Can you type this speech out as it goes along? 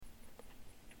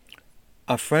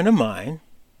A friend of mine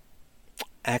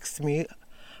asked me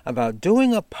about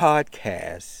doing a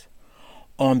podcast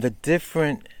on the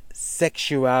different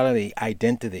sexuality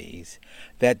identities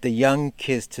that the young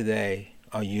kids today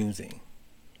are using.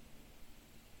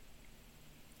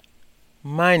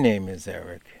 My name is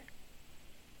Eric,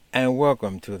 and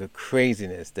welcome to the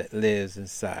craziness that lives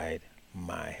inside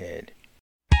my head.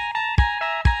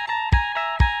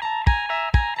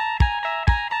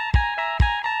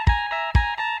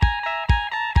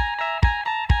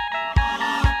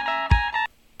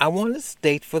 I want to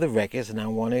state for the records, and I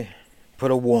want to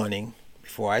put a warning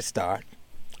before I start,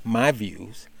 my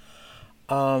views.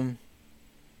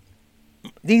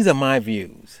 These are my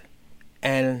views,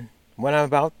 and what I'm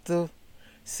about to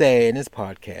say in this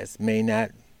podcast may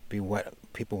not be what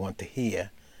people want to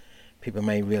hear. People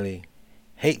may really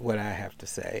hate what I have to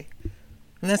say,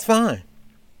 and that's fine.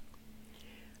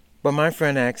 But my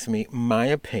friend asked me my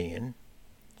opinion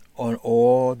on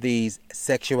all these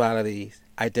sexualities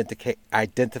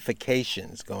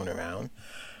identifications going around,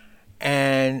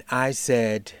 and I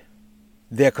said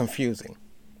they're confusing.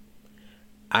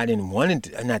 I didn't want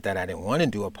to, not that I didn't want to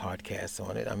do a podcast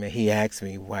on it. I mean, he asked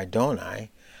me, why don't I?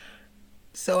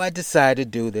 So I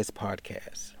decided to do this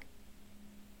podcast.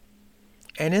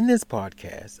 And in this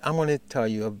podcast, I'm going to tell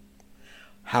you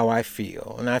how I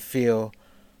feel, and I feel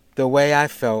the way I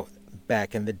felt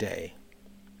back in the day.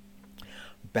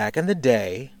 Back in the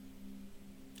day,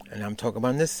 and I'm talking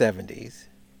about in the 70s,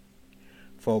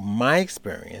 for my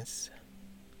experience,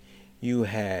 you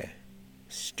had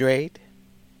straight,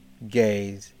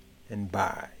 gays, and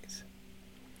bis.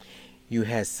 You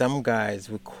had some guys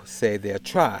would say they're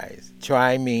tries.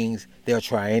 Try means they'll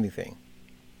try anything.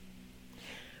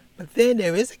 But then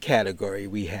there is a category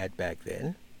we had back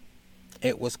then.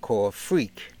 It was called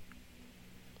freak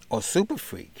or super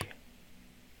freak.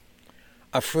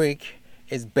 A freak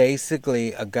is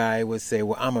basically a guy would say,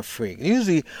 well, I'm a freak.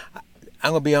 Usually,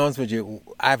 I'm going to be honest with you,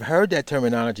 I've heard that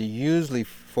terminology usually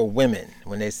for women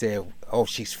when they say, oh,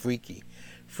 she's freaky.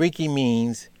 Freaky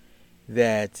means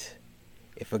that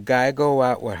if a guy go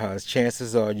out with her,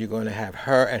 chances are you're going to have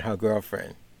her and her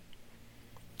girlfriend.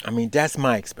 I mean, that's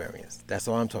my experience. That's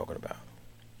all I'm talking about.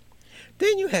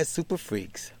 Then you had super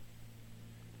freaks.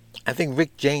 I think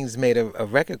Rick James made a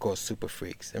record called Super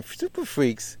Freaks. And super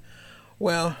freaks,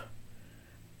 well,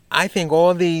 I think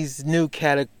all these new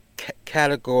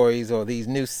categories or these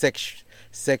new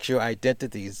sexual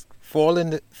identities fall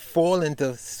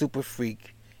into super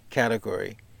freak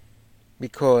category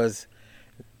because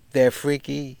they're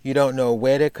freaky. You don't know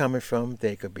where they're coming from.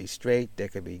 They could be straight. They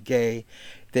could be gay.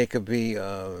 They could be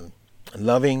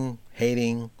loving,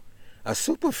 hating. A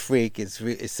super freak is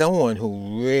someone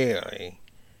who really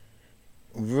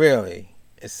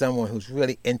is someone who's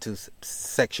really into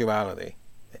sexuality.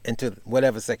 Into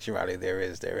whatever sexuality there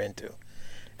is they're into.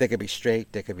 They could be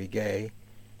straight, they could be gay.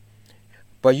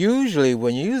 But usually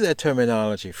when you use that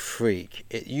terminology, freak,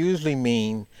 it usually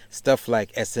means stuff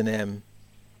like S&M,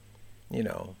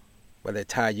 where they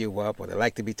tie you up, or they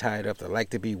like to be tied up, they like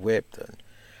to be whipped, and,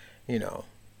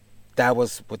 that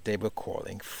was what they were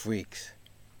calling freaks.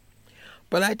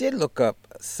 But I did look up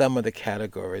some of the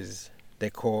categories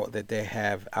that they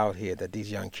have out here that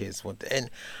these young kids want to, and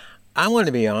I want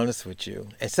to be honest with you.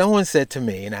 And someone said to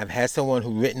me, and I've had someone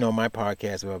who written on my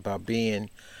podcast about being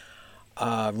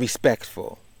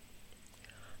respectful.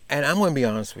 And I'm going to be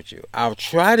honest with you. I'll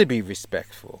try to be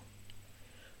respectful.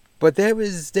 But there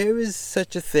is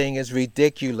such a thing as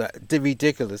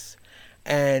ridiculous.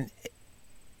 And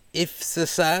if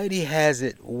society has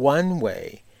it one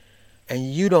way,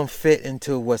 and you don't fit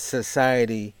into what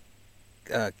society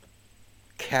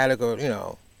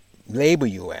label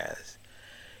you as,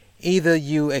 either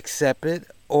you accept it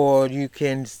or you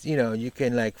can,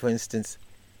 like, for instance,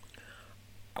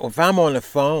 if I'm on the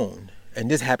phone,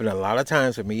 and this happened a lot of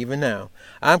times with me, even now,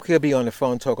 I could be on the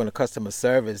phone talking to customer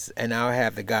service, and I'll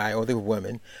have the guy or the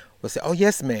woman will say, oh,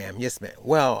 yes, ma'am, yes, ma'am.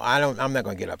 Well, I'm not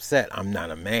going to get upset. I'm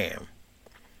not a ma'am.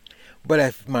 But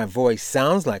if my voice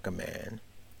sounds like a man,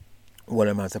 what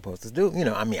am I supposed to do?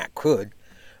 I could,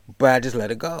 but I just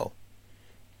let it go.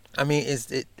 I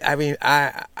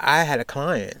had a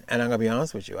client, and I'm going to be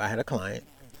honest with you. I had a client,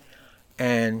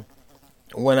 and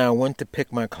when I went to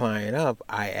pick my client up,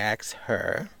 I asked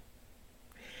her,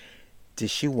 did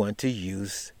she want to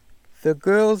use the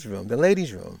girls' room, the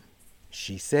ladies' room?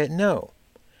 She said no.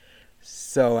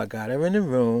 So I got her in the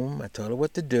room. I told her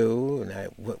what to do, and I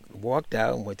walked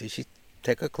out, and did she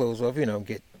take her clothes off,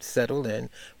 get settled in,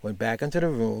 went back into the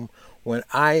room. When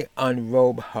I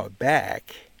unrobed her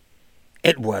back,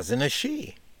 it wasn't a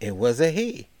she. It was a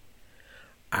he.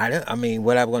 I mean,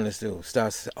 what I'm going to do?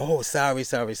 Start, oh, sorry,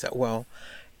 sorry, sorry. Well,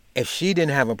 if she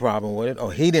didn't have a problem with it,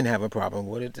 or he didn't have a problem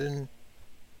with it, then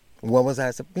what was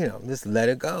I, just let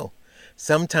it go.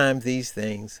 Sometimes these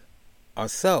things are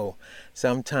so.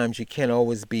 Sometimes you can't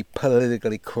always be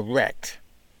politically correct.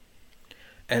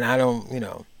 And I don't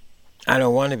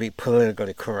want to be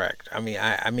politically correct. I mean,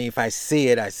 if I see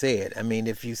it, I see it. I mean,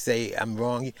 if you say I'm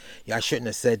wrong, I shouldn't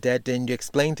have said that, then you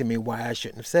explain to me why I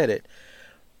shouldn't have said it.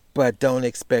 But don't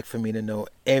expect for me to know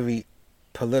every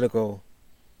political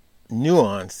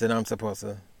nuance that I'm supposed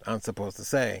to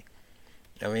say.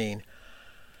 I mean,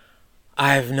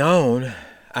 I've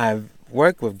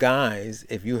worked with guys.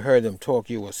 If you heard them talk,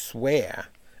 you would swear,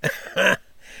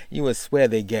 you would swear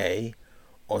they're gay,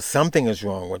 or something is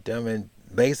wrong with them, and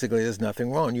basically there's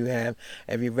nothing wrong.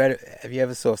 Have you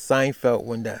ever saw Seinfeld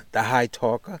when the high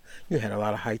talker? You had a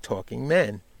lot of high talking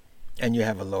men, and you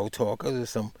have a low talker. There's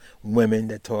some women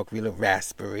that talk really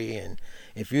raspberry, and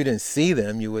if you didn't see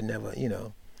them, you would never.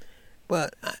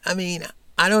 But I mean,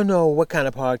 I don't know what kind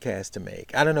of podcast to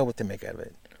make. I don't know what to make of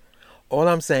it. All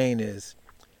I'm saying is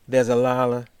there's a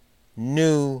lot of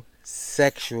new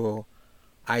sexual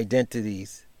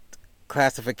identities,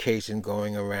 classification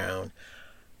going around.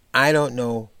 I don't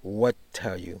know what to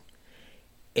tell you.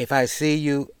 If I see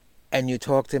you and you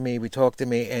talk to me, we talk to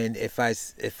me, and if I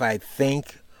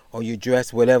think, or you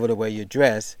dress whatever the way you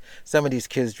dress, some of these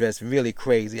kids dress really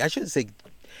crazy. I shouldn't say,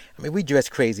 I mean, we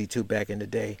dressed crazy too back in the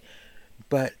day,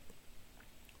 but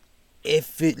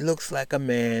if it looks like a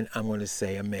man, I'm going to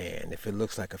say a man. If it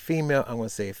looks like a female, I'm going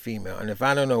to say a female. And if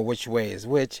I don't know which way is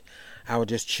which, I will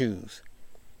just choose.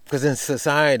 Because in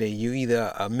society, you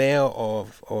either a male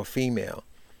or a female.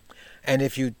 And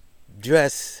if you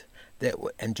dress that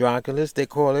androgynous, they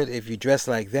call it, if you dress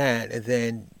like that,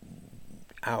 then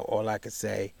all I could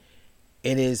say,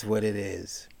 it is what it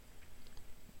is.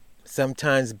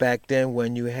 Sometimes back then,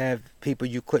 when you have people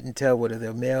you couldn't tell whether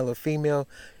they're male or female,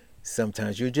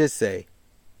 sometimes you just say,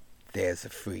 there's a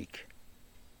freak.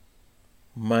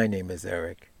 My name is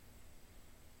Eric,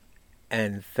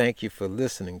 and thank you for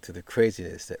listening to the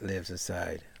craziness that lives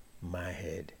inside my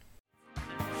head.